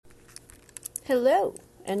Hello,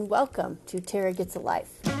 and welcome to Tara Gets a Life.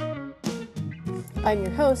 I'm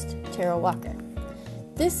your host, Tara Walker.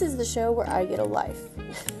 This is the show where I get a life.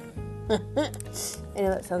 I know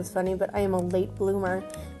that sounds funny, but I am a late bloomer,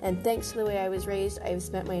 and thanks to the way I was raised, I have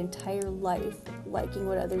spent my entire life liking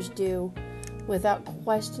what others do without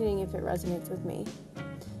questioning if it resonates with me.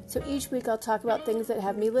 So each week I'll talk about things that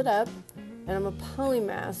have me lit up, and I'm a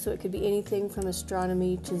polymath, so it could be anything from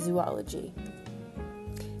astronomy to zoology.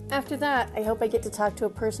 After that, I hope I get to talk to a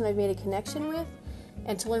person I've made a connection with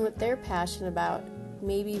and to learn what they're passionate about,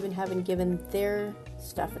 maybe even having given their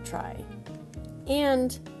stuff a try.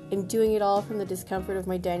 And I'm doing it all from the discomfort of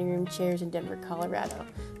my dining room chairs in Denver, Colorado,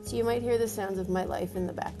 so you might hear the sounds of my life in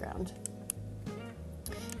the background.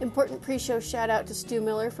 Important pre-show shout out to Stu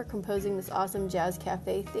Miller for composing this awesome Jazz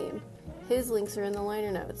Cafe theme. His links are in the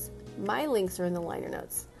liner notes. My links are in the liner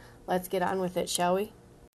notes. Let's get on with it, shall we?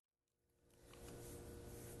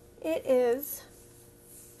 It is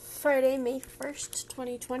Friday, May 1st,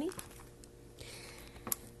 2020.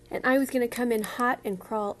 And I was going to come in hot and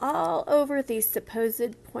crawl all over these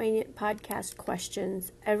supposed poignant podcast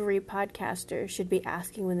questions every podcaster should be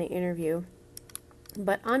asking when they interview.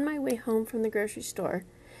 But on my way home from the grocery store,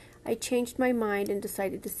 I changed my mind and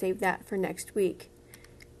decided to save that for next week.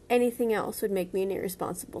 Anything else would make me an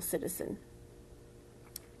irresponsible citizen.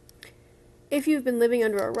 If you've been living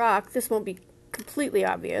under a rock, this won't be completely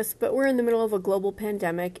obvious, but we're in the middle of a global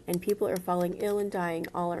pandemic and people are falling ill and dying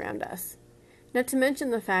all around us. Not to mention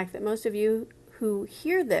the fact that most of you who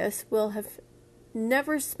hear this will have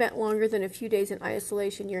never spent longer than a few days in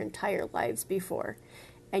isolation your entire lives before,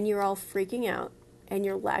 and you're all freaking out, and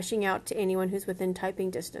you're lashing out to anyone who's within typing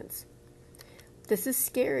distance. This is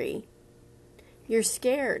scary. You're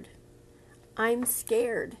scared. I'm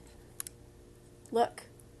scared. Look,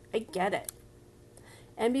 I get it.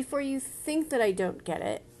 And before you think that I don't get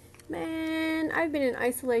it, man, I've been in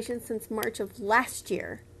isolation since March of last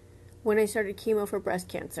year when I started chemo for breast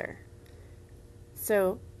cancer.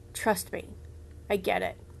 So, trust me, I get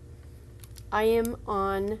it. I am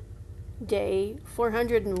on day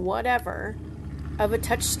 400 and whatever of a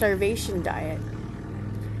touch starvation diet.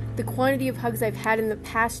 The quantity of hugs I've had in the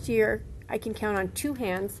past year, I can count on 2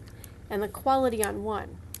 hands, and the quality on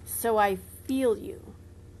 1. So I feel you.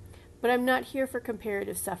 But I'm not here for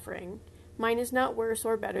comparative suffering. Mine is not worse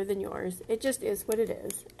or better than yours. It just is what it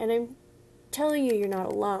is. And I'm telling you, you're not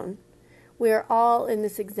alone. We are all in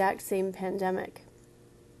this exact same pandemic.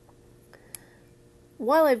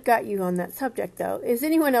 While I've got you on that subject, though, is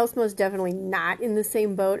anyone else most definitely not in the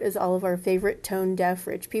same boat as all of our favorite tone-deaf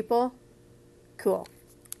rich people? Cool.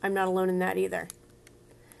 I'm not alone in that either.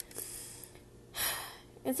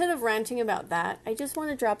 Instead of ranting about that, I just want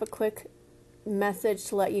to drop a quick message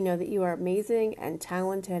to let you know that you are amazing and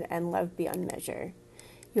talented and loved beyond measure.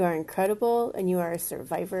 You are incredible and you are a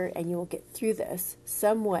survivor and you will get through this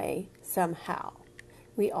some way, somehow.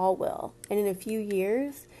 We all will. And in a few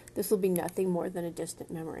years, this will be nothing more than a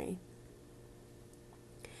distant memory.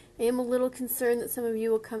 I am a little concerned that some of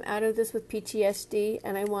you will come out of this with PTSD,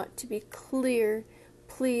 and I want to be clear.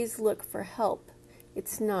 Please look for help.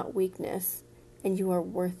 It's not weakness, and you are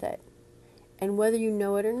worth it. And whether you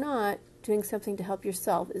know it or not, doing something to help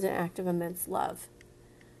yourself is an act of immense love.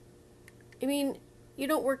 I mean, you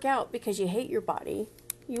don't work out because you hate your body.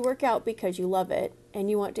 You work out because you love it,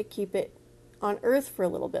 and you want to keep it on earth for a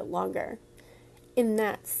little bit longer. In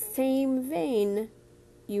that same vein,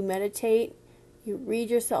 you meditate, you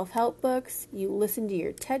read your self-help books, you listen to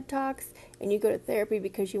your TED Talks, and you go to therapy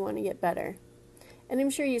because you want to get better. And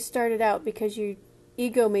I'm sure you started out because your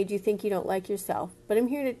ego made you think you don't like yourself, but I'm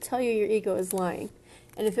here to tell you your ego is lying.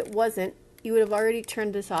 And if it wasn't, you would have already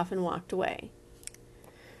turned this off and walked away.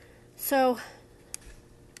 So,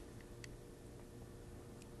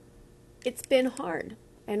 it's been hard.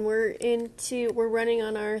 And we're running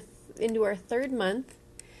on into our 3rd month.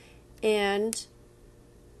 And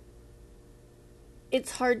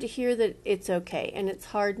it's hard to hear that it's okay. And it's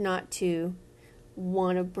hard not to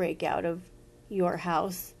want to break out of your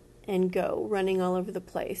house and go running all over the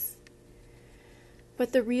place.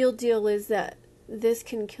 But the real deal is that this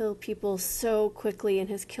can kill people so quickly and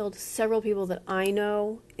has killed several people that I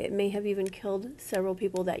know. It may have even killed several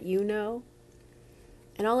people that you know.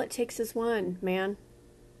 And all it takes is one, man.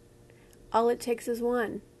 All it takes is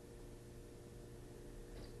one.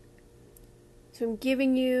 So I'm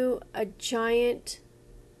giving you a giant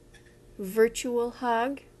virtual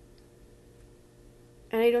hug.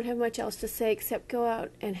 And I don't have much else to say except go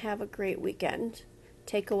out and have a great weekend.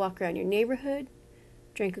 Take a walk around your neighborhood.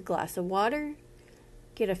 Drink a glass of water.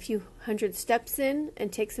 Get a few hundred steps in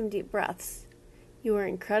and take some deep breaths. You are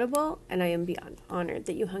incredible, and I am beyond honored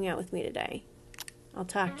that you hung out with me today. I'll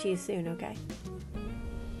talk to you soon, okay?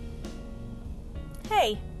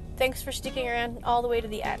 Hey, thanks for sticking around all the way to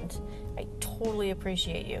the end. I totally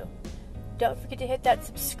appreciate you. Don't forget to hit that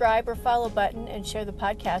subscribe or follow button and share the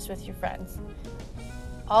podcast with your friends.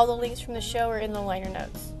 All the links from the show are in the liner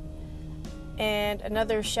notes. And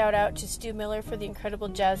another shout out to Stu Miller for the incredible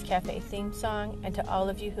Jazz Cafe theme song, and to all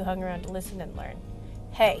of you who hung around to listen and learn.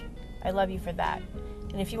 Hey, I love you for that.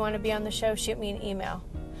 And if you want to be on the show, shoot me an email.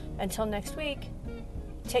 Until next week,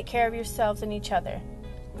 take care of yourselves and each other.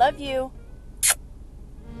 Love you.